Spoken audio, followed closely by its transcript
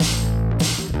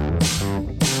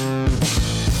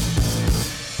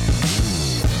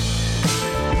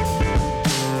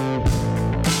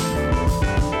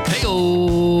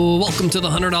to the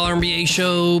 $100 MBA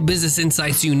Show, business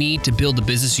insights you need to build the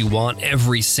business you want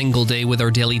every single day with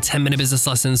our daily 10-minute business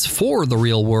lessons for the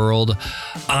real world.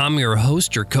 I'm your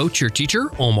host, your coach, your teacher,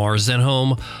 Omar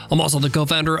Zenhom. I'm also the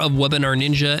co-founder of Webinar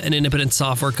Ninja, an independent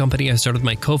software company I started with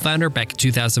my co-founder back in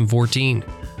 2014.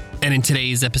 And in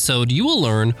today's episode, you will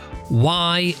learn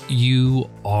why you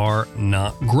are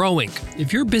not growing.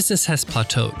 If your business has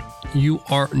plateaued, you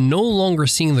are no longer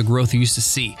seeing the growth you used to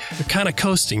see. You're kind of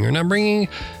coasting. You're not bringing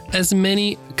as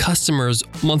many customers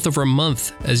month over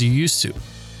month as you used to.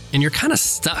 And you're kind of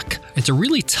stuck. It's a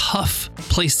really tough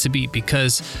place to be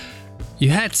because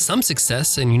you had some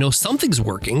success and you know something's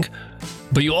working,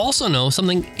 but you also know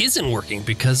something isn't working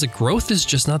because the growth is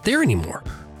just not there anymore.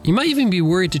 You might even be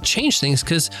worried to change things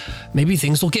because maybe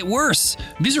things will get worse.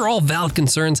 These are all valid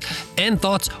concerns and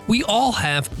thoughts we all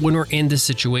have when we're in this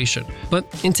situation. But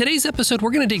in today's episode, we're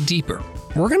going to dig deeper.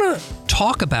 We're going to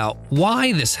talk about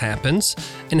why this happens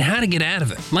and how to get out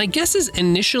of it. My guess is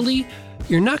initially,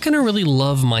 you're not going to really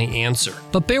love my answer.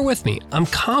 But bear with me. I'm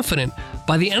confident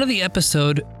by the end of the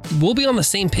episode, we'll be on the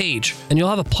same page and you'll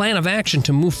have a plan of action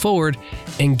to move forward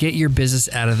and get your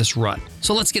business out of this rut.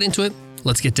 So let's get into it.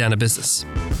 Let's get down to business.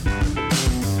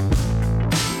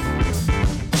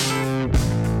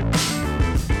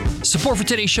 Support for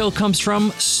today's show comes from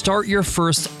Start Your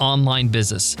First Online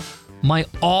Business, my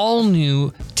all-new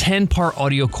 10-part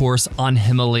audio course on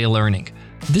Himalaya Learning.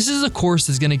 This is a course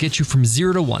that's going to get you from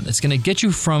 0 to 1. That's going to get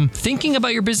you from thinking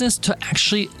about your business to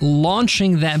actually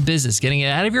launching that business, getting it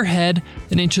out of your head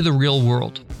and into the real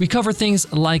world. We cover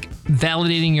things like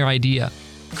validating your idea,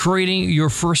 creating your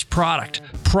first product,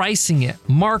 pricing it,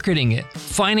 marketing it,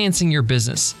 financing your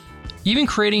business, even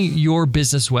creating your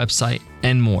business website,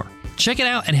 and more. Check it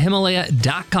out at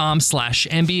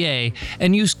Himalaya.com/MBA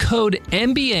and use code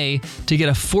MBA to get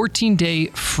a 14-day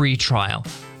free trial.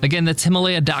 Again, that's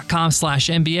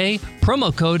Himalaya.com/MBA,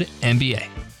 promo code MBA.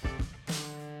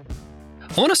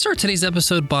 I want to start today's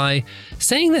episode by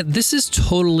saying that this is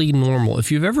totally normal.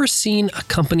 If you've ever seen a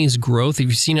company's growth, if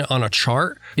you've seen it on a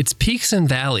chart, it's peaks and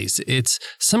valleys. It's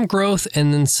some growth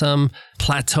and then some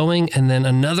plateauing and then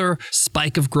another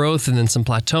spike of growth and then some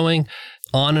plateauing,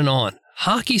 on and on.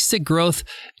 Hockey stick growth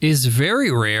is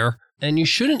very rare, and you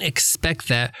shouldn't expect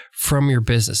that from your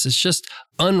business. It's just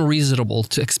unreasonable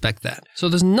to expect that. So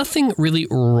there's nothing really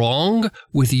wrong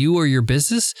with you or your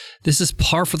business. This is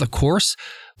par for the course.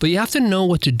 But you have to know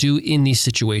what to do in these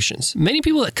situations. Many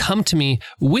people that come to me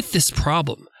with this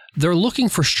problem, they're looking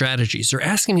for strategies. They're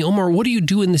asking me, Omar, what do you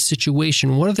do in this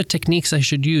situation? What are the techniques I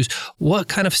should use? What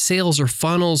kind of sales or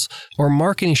funnels or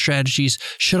marketing strategies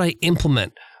should I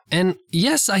implement? And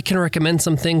yes, I can recommend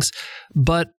some things,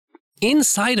 but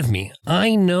inside of me,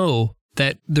 I know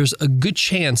that there's a good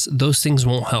chance those things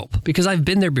won't help because I've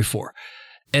been there before.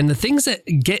 And the things that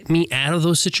get me out of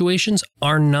those situations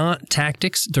are not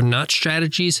tactics. They're not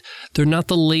strategies. They're not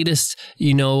the latest,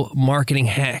 marketing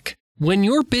hack. When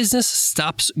your business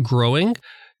stops growing,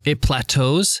 it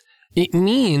plateaus, it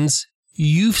means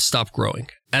you've stopped growing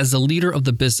as the leader of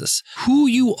the business. Who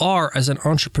you are as an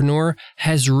entrepreneur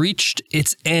has reached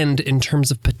its end in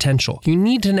terms of potential. You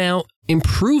need to now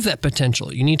improve that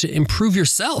potential. You need to improve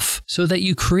yourself so that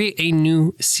you create a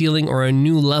new ceiling or a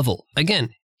new level. Again,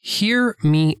 hear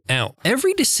me out.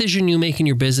 Every decision you make in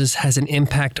your business has an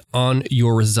impact on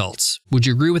your results. Would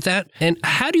you agree with that? And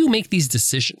how do you make these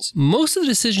decisions? Most of the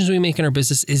decisions we make in our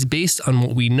business is based on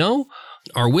what we know,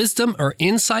 our wisdom, our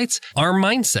insights, our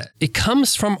mindset. It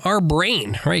comes from our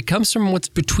brain, right? It comes from what's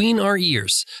between our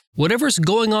ears. Whatever's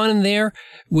going on in there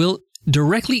will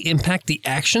directly impact the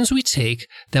actions we take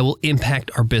that will impact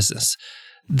our business.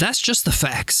 That's just the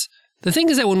facts. The thing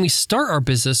is that when we start our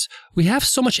business, we have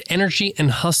so much energy and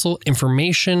hustle,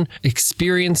 information,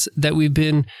 experience that we've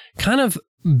been kind of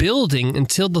building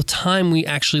until the time we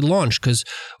actually launch because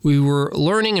we were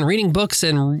learning and reading books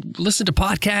and listening to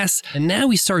podcasts. And now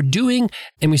we start doing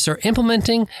and we start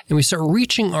implementing and we start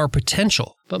reaching our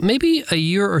potential. But maybe a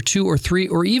year or 2 or 3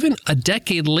 or even a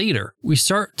decade later, we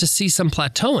start to see some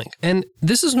plateauing. And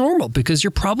this is normal because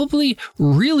you're probably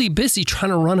really busy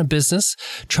trying to run a business,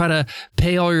 try to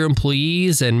pay all your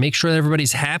employees and make sure that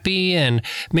everybody's happy and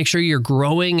make sure you're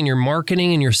growing and you're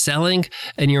marketing and you're selling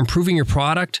and you're improving your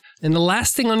product. And the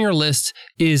last thing on your list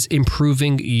is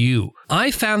improving you. I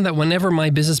found that whenever my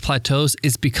business plateaus,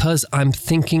 it's because I'm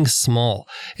thinking small.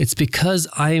 It's because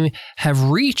I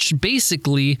have reached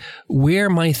basically where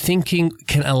my thinking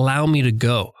can allow me to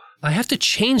go. I have to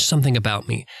change something about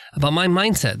me, about my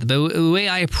mindset, the way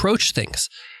I approach things.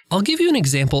 I'll give you an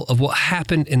example of what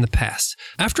happened in the past.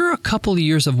 After a couple of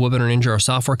years of Webinar Ninja, our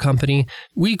software company,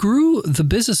 we grew the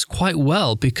business quite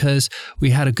well because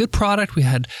we had a good product. We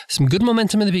had some good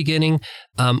momentum in the beginning.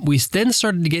 We then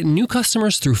started to get new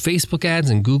customers through Facebook ads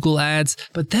and Google ads,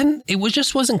 but then it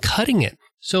just wasn't cutting it.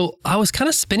 So I was kind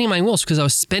of spinning my wheels because I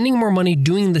was spending more money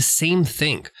doing the same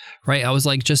thing, right? I was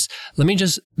like, let me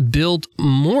just build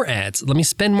more ads. Let me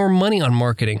spend more money on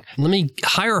marketing. Let me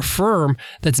hire a firm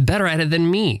that's better at it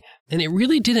than me. And it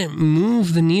really didn't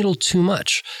move the needle too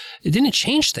much. It didn't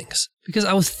change things because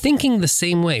I was thinking the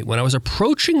same way. When I was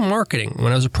approaching marketing,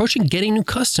 when I was approaching getting new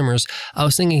customers, I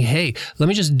was thinking, hey, let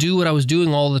me just do what I was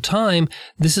doing all the time.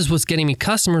 This is what's getting me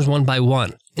customers one by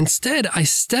one. Instead, I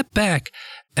stepped back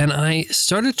and I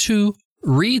started to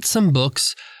read some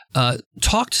books,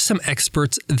 talk to some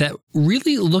experts that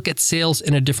really look at sales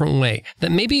in a different way,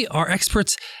 that maybe are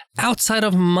experts outside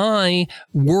of my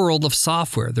world of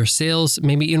software. Their sales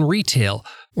maybe in retail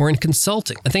or in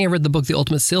consulting. I think I read the book, The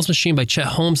Ultimate Sales Machine by Chet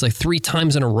Holmes, like 3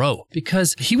 times in a row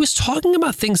because he was talking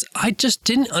about things I just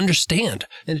didn't understand.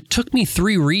 And it took me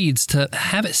 3 reads to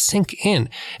have it sink in.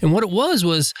 And what it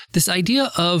was this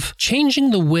idea of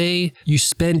changing the way you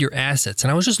spend your assets.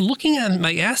 And I was just looking at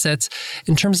my assets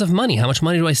in terms of money. How much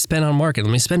money do I spend on marketing?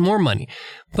 Let me spend more money.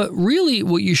 But really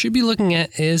what you should be looking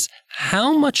at is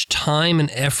how much time and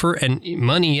effort and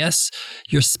money, yes,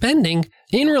 you're spending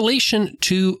in relation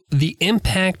to the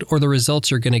impact or the results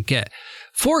you're going to get.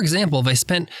 For example, if I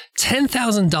spent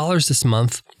 $10,000 this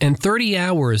month and 30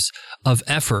 hours of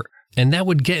effort, and that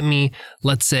would get me,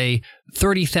 let's say,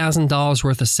 $30,000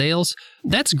 worth of sales,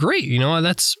 that's great.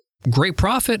 That's great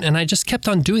profit. And I just kept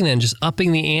on doing that and just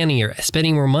upping the ante or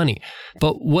spending more money.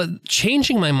 But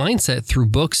changing my mindset through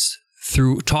books,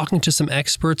 through talking to some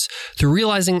experts, through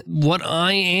realizing what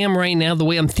I am right now, the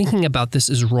way I'm thinking about this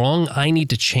is wrong. I need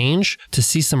to change to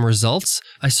see some results.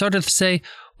 I started to say,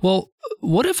 well,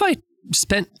 what if I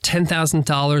spent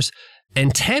 $10,000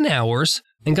 and 10 hours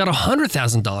and got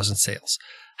 $100,000 in sales?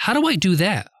 How do I do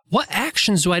that? What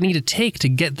actions do I need to take to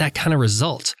get that kind of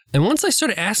result? And once I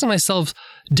started asking myself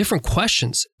different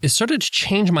questions, it started to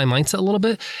change my mindset a little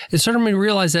bit. It started me to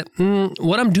realize that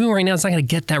what I'm doing right now is not going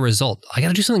to get that result. I got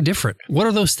to do something different. What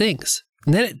are those things?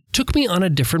 And then it took me on a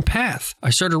different path. I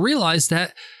started to realize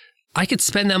that I could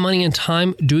spend that money and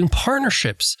time doing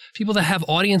partnerships. People that have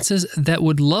audiences that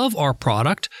would love our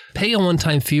product, pay a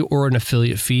one-time fee or an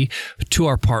affiliate fee to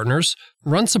our partners,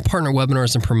 run some partner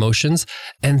webinars and promotions,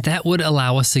 and that would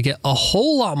allow us to get a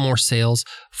whole lot more sales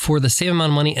for the same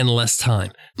amount of money and less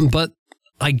time. But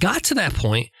I got to that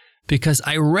point because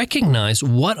I recognize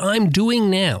what I'm doing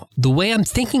now, the way I'm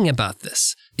thinking about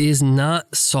this, is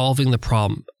not solving the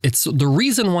problem. It's the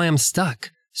reason why I'm stuck.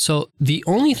 So the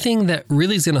only thing that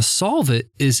really is going to solve it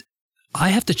is I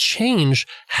have to change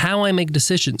how I make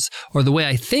decisions or the way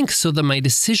I think so that my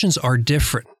decisions are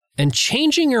different. And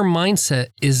changing your mindset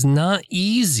is not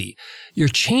easy. You're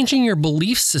changing your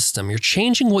belief system. You're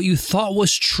changing what you thought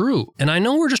was true. And I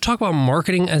know we're just talking about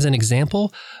marketing as an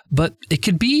example, but it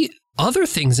could be other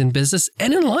things in business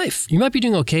and in life. You might be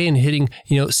doing okay and hitting,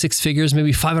 6 figures,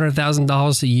 maybe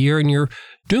 $500,000 a year, and you're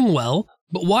doing well.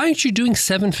 But why aren't you doing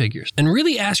 7 figures? And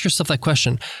really ask yourself that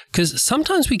question, because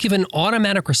sometimes we give an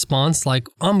automatic response like,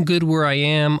 I'm good where I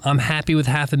am. I'm happy with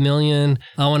 $500,000.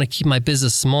 I want to keep my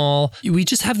business small. We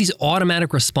just have these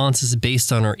automatic responses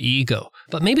based on our ego.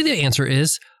 But maybe the answer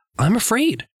is, I'm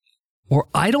afraid, or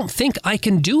I don't think I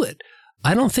can do it.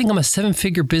 I don't think I'm a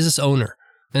 7-figure business owner.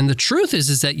 And the truth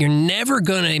is that you're never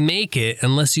going to make it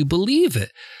unless you believe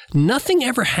it. Nothing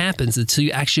ever happens until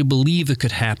you actually believe it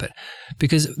could happen,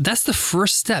 because that's the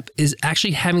first step, is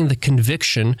actually having the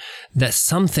conviction that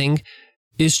something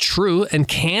is true and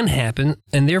can happen,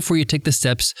 and therefore you take the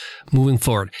steps moving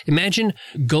forward. Imagine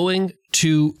going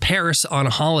to Paris on a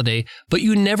holiday, but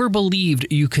you never believed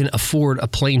you can afford a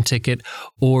plane ticket,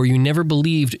 or you never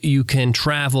believed you can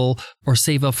travel or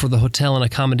save up for the hotel and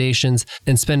accommodations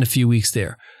and spend a few weeks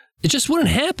there. It just wouldn't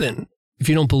happen if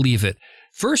you don't believe it.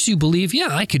 First, you believe, yeah,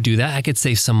 I could do that. I could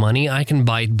save some money. I can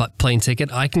buy a plane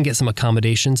ticket. I can get some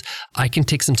accommodations. I can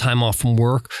take some time off from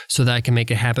work so that I can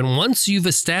make it happen. Once you've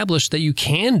established that you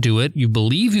can do it, you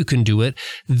believe you can do it,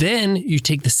 then you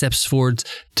take the steps forward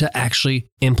to actually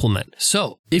implement.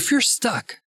 So if you're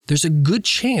stuck, there's a good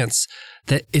chance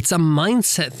that it's a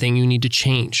mindset thing you need to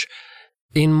change.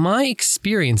 In my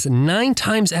experience, 9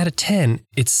 times out of 10,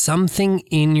 it's something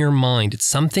in your mind. It's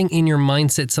something in your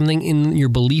mindset, something in your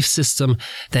belief system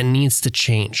that needs to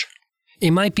change.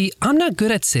 It might be, I'm not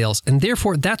good at sales, and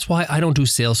therefore that's why I don't do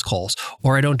sales calls,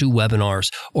 or I don't do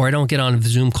webinars, or I don't get on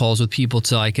Zoom calls with people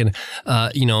so I can,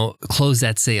 close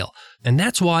that sale. And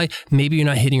that's why maybe you're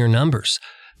not hitting your numbers.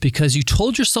 because you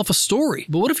told yourself a story.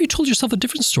 But what if you told yourself a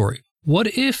different story? What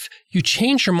if you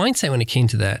changed your mindset when it came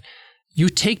to that? You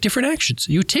take different actions.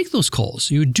 You take those calls.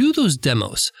 You do those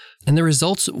demos, and the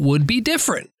results would be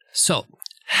different. So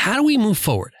how do we move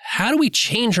forward? How do we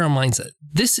change our mindset?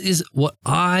 This is what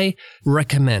I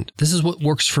recommend. This is what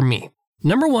works for me.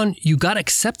 Number one, you got to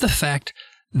accept the fact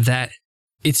that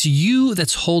it's you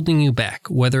that's holding you back,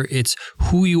 whether it's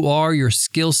who you are, your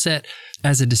skill set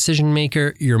as a decision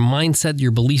maker, your mindset,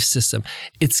 your belief system.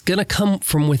 It's going to come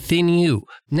from within you.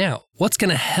 Now, what's going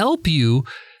to help you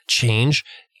change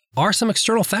are some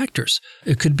external factors.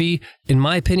 It could be, in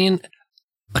my opinion,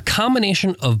 a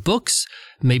combination of books,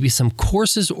 maybe some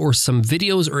courses or some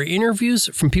videos or interviews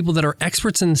from people that are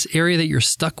experts in this area that you're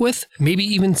stuck with, maybe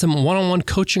even some one-on-one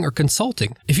coaching or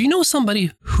consulting. If you know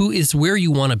somebody who is where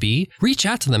you want to be, reach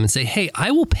out to them and say, hey,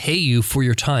 I will pay you for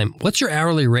your time. What's your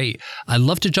hourly rate? I'd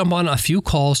love to jump on a few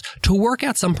calls to work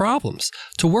out some problems,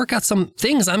 to work out some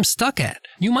things I'm stuck at.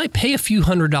 You might pay a few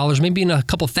 $100s, maybe a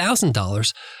couple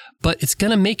 $1,000, but it's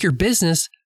going to make your business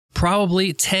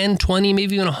probably 10, 20,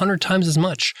 maybe even 100 times as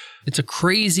much. It's a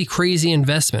crazy, crazy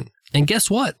investment. And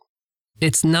guess what?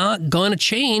 It's not going to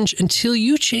change until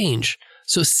you change.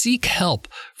 So seek help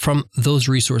from those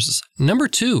resources. Number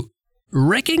two,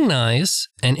 recognize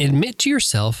and admit to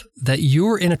yourself that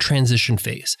you're in a transition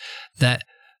phase. That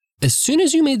as soon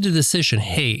as you made the decision,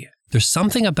 hey, there's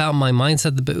something about my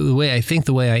mindset, the way I think,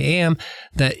 the way I am,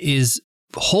 that is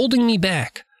holding me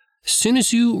back. As soon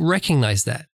as you recognize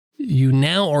that, you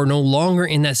now are no longer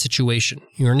in that situation.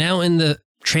 You're now in the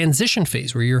transition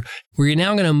phase where you're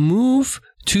now going to move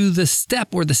to the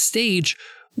step or the stage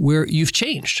where you've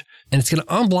changed, and it's going to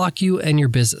unblock you and your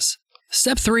business.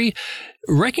 Step three,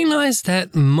 recognize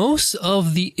that most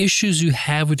of the issues you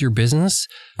have with your business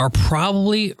are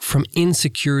probably from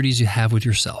insecurities you have with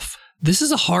yourself. This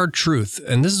is a hard truth,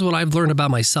 and this is what I've learned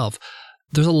about myself.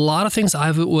 There's a lot of things I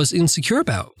was insecure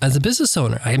about as a business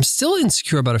owner. I am still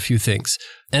insecure about a few things.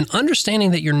 And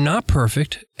understanding that you're not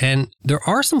perfect and there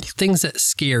are some things that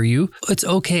scare you, it's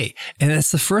okay. And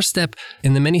that's the first step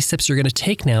in the many steps you're going to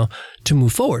take now to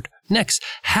move forward. Next,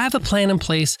 have a plan in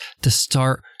place to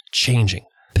start changing.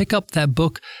 Pick up that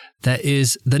book that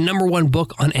is the number one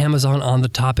book on Amazon on the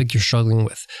topic you're struggling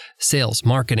with. Sales,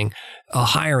 marketing,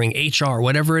 hiring, HR,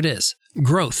 whatever it is.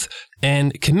 Growth,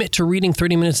 and commit to reading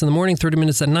 30 minutes in the morning, 30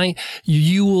 minutes at night.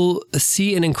 You will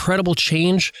see an incredible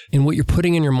change in what you're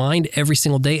putting in your mind every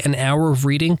single day. An hour of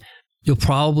reading, you'll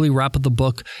probably wrap up the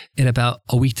book in about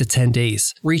a week to 10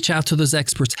 days. Reach out to those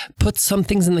experts. Put some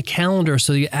things in the calendar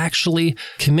so you actually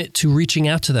commit to reaching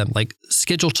out to them. Like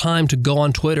schedule time to go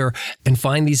on Twitter and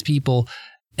find these people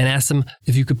and ask them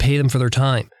if you could pay them for their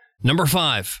time. Number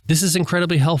 5, this is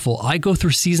incredibly helpful. I go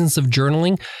through seasons of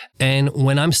journaling, and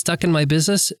when I'm stuck in my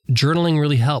business, journaling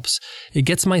really helps. It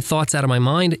gets my thoughts out of my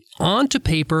mind onto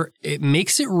paper. It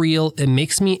makes it real. It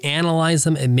makes me analyze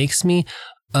them. It makes me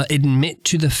admit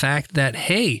to the fact that,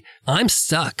 hey, I'm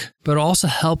stuck, but it also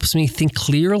helps me think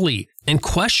clearly and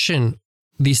question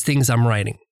these things I'm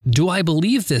writing. Do I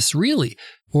believe this really?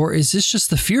 Or is this just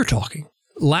the fear talking?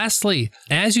 Lastly,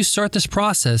 as you start this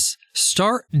process,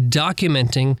 start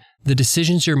documenting the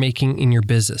decisions you're making in your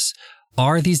business.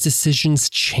 Are these decisions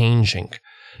changing?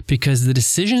 Because the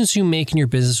decisions you make in your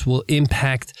business will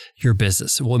impact your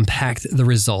business, will impact the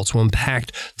results, will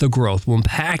impact the growth, will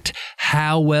impact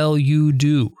how well you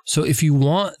do. So if you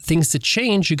want things to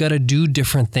change, you got to do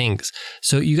different things.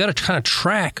 So you got to kind of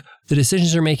track the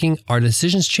decisions you're making. Are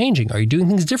decisions changing? Are you doing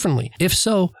things differently? If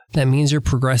so, that means you're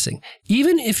progressing.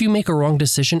 Even if you make a wrong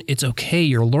decision, it's okay.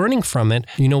 You're learning from it.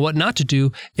 You know what not to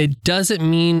do. It doesn't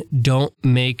mean don't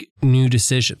make new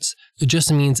decisions. It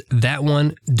just means that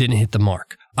one didn't hit the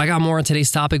mark. I got more on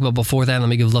today's topic, but before that, let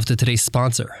me give love to today's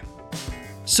sponsor.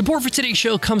 Support for today's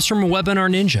show comes from Webinar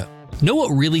Ninja. Know what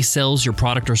really sells your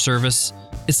product or service?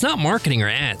 It's not marketing or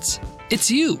ads.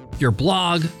 It's you, your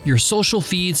blog, your social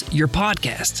feeds, your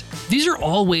podcast. These are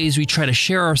all ways we try to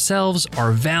share ourselves,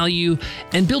 our value,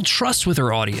 and build trust with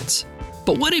our audience.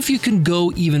 But what if you can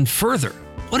go even further?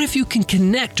 What if you can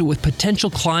connect with potential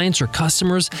clients or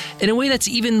customers in a way that's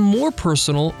even more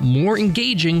personal, more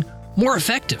engaging, more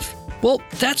effective? Well,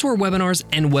 that's where webinars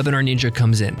and Webinar Ninja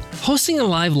comes in. Hosting a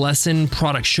live lesson,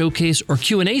 product showcase, or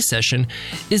Q&A session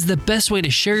is the best way to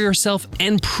share yourself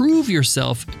and prove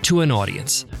yourself to an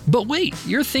audience. But wait,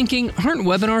 you're thinking, aren't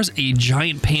webinars a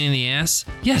giant pain in the ass?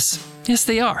 Yes,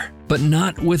 they are, but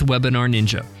not with Webinar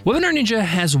Ninja. Webinar Ninja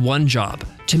has one job: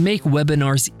 to make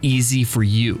webinars easy for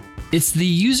you. It's the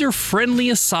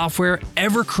user-friendliest software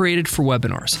ever created for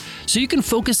webinars, so you can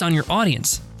focus on your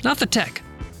audience, not the tech.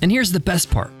 And here's the best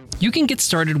part. You can get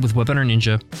started with Webinar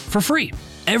Ninja for free.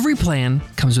 Every plan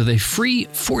comes with a free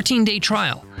 14-day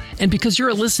trial. And because you're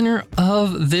a listener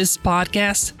of this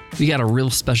podcast, we got a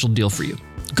real special deal for you.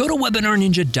 Go to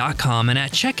webinarninja.com and at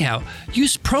checkout,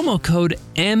 use promo code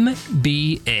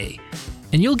MBA.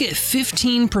 And you'll get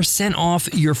 15%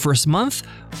 off your first month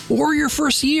or your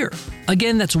first year.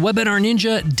 Again, that's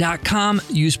webinarninja.com.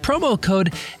 Use promo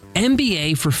code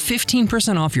MBA for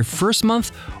 15% off your first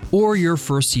month or your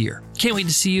first year. Can't wait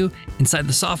to see you inside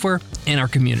the software and our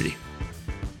community.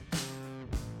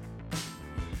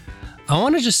 I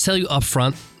want to just tell you up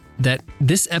front that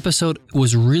this episode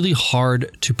was really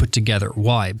hard to put together.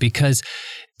 Why? Because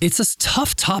it's a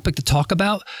tough topic to talk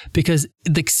about because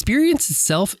the experience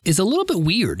itself is a little bit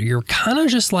weird. You're kind of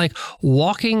just like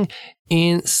walking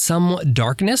in somewhat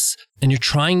darkness and you're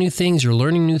trying new things, you're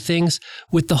learning new things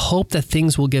with the hope that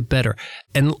things will get better.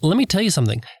 And let me tell you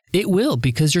something, it will,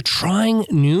 because you're trying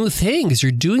new things.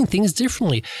 You're doing things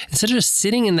differently. Instead of just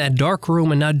sitting in that dark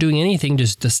room and not doing anything,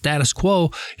 just the status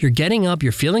quo, you're getting up,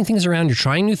 you're feeling things around, you're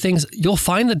trying new things. You'll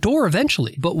find the door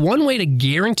eventually. But one way to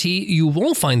guarantee you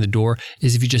won't find the door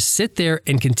is if you just sit there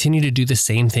and continue to do the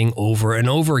same thing over and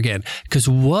over again. Because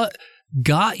what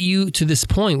got you to this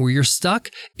point where you're stuck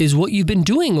is what you've been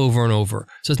doing over and over.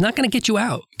 So it's not going to get you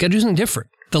out. You got to do something different.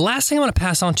 The last thing I want to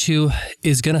pass on to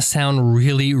is going to sound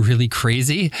really, really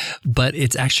crazy, but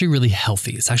it's actually really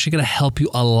healthy. It's actually going to help you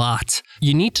a lot.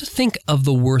 You need to think of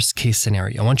the worst case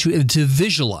scenario. I want you to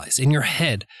visualize in your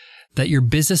head that your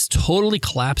business totally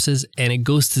collapses and it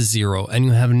goes to zero and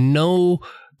you have no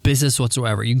business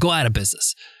whatsoever. You go out of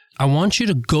business. I want you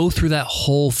to go through that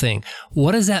whole thing.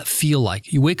 What does that feel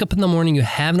like? You wake up in the morning, you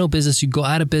have no business, you go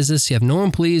out of business, you have no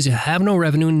employees, you have no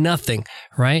revenue, nothing,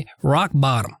 right? Rock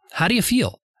bottom. How do you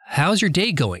feel? How's your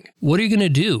day going? What are you going to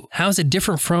do? How is it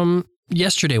different from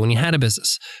yesterday when you had a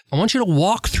business? I want you to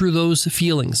walk through those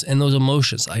feelings and those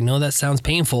emotions. I know that sounds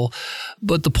painful,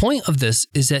 but the point of this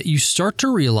is that you start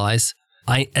to realize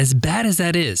as bad as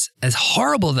that is, as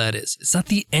horrible that is, it's not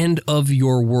the end of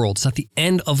your world. It's not the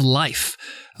end of life,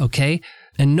 okay?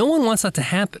 And no one wants that to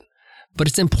happen. But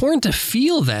it's important to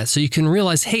feel that so you can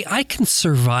realize, hey, I can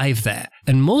survive that.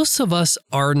 And most of us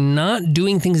are not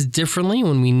doing things differently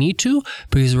when we need to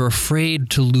because we're afraid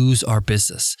to lose our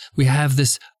business. We have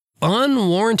this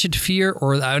unwarranted fear,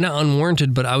 or not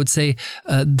unwarranted, but I would say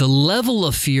the level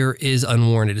of fear is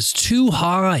unwarranted. It's too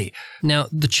high. Now,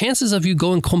 the chances of you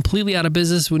going completely out of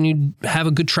business when you have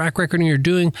a good track record and you're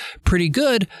doing pretty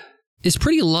good is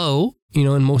pretty low,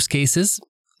 in most cases.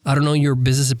 I don't know your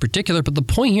business in particular, but the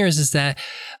point here is that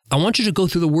I want you to go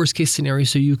through the worst case scenario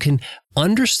so you can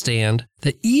understand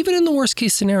that even in the worst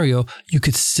case scenario, you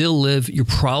could still live. You're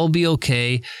probably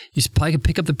okay. You probably could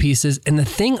pick up the pieces. And the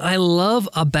thing I love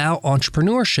about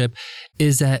entrepreneurship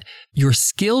is that your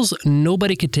skills,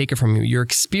 nobody could take it from you. Your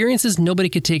experiences, nobody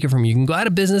could take it from you. You can go out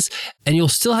of business and you'll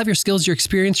still have your skills, your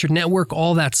experience, your network,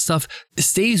 all that stuff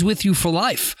stays with you for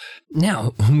life.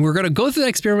 Now, we're going to go through that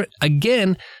experiment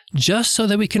again, just so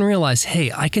that we can realize,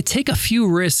 hey, I could take a few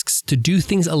risks to do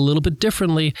things a little bit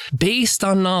differently based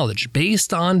on knowledge,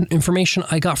 based on information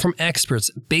I got from experts,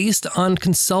 based on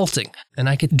consulting, and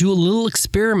I could do a little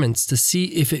experiments to see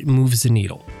if it moves the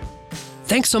needle.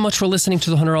 Thanks so much for listening to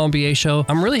the $100 MBA Show.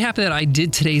 I'm really happy that I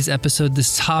did today's episode,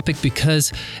 this topic,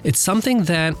 because it's something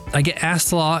that I get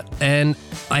asked a lot, and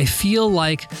I feel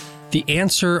like the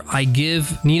answer I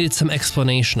give needed some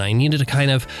explanation. I needed to kind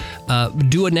of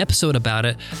do an episode about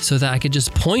it so that I could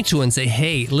just point to it and say,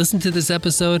 hey, listen to this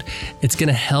episode. It's going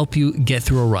to help you get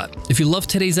through a rut. If you love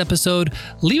today's episode,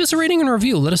 leave us a rating and a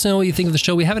review. Let us know what you think of the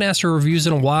show. We haven't asked for reviews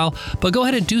in a while, but go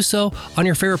ahead and do so on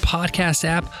your favorite podcast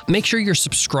app. Make sure you're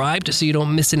subscribed so you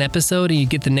don't miss an episode and you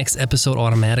get the next episode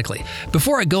automatically.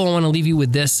 Before I go, I want to leave you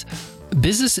with this.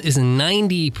 Business is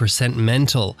 90%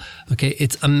 mental, okay?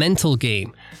 It's a mental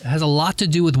game. It has a lot to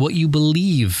do with what you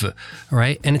believe,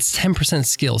 right? And it's 10%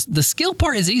 skills. The skill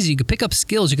part is easy. You could pick up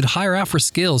skills. You could hire out for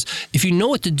skills if you know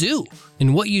what to do.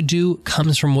 And what you do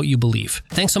comes from what you believe.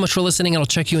 Thanks so much for listening, and I'll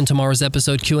check you in tomorrow's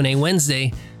episode, Q&A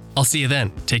Wednesday. I'll see you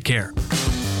then. Take care.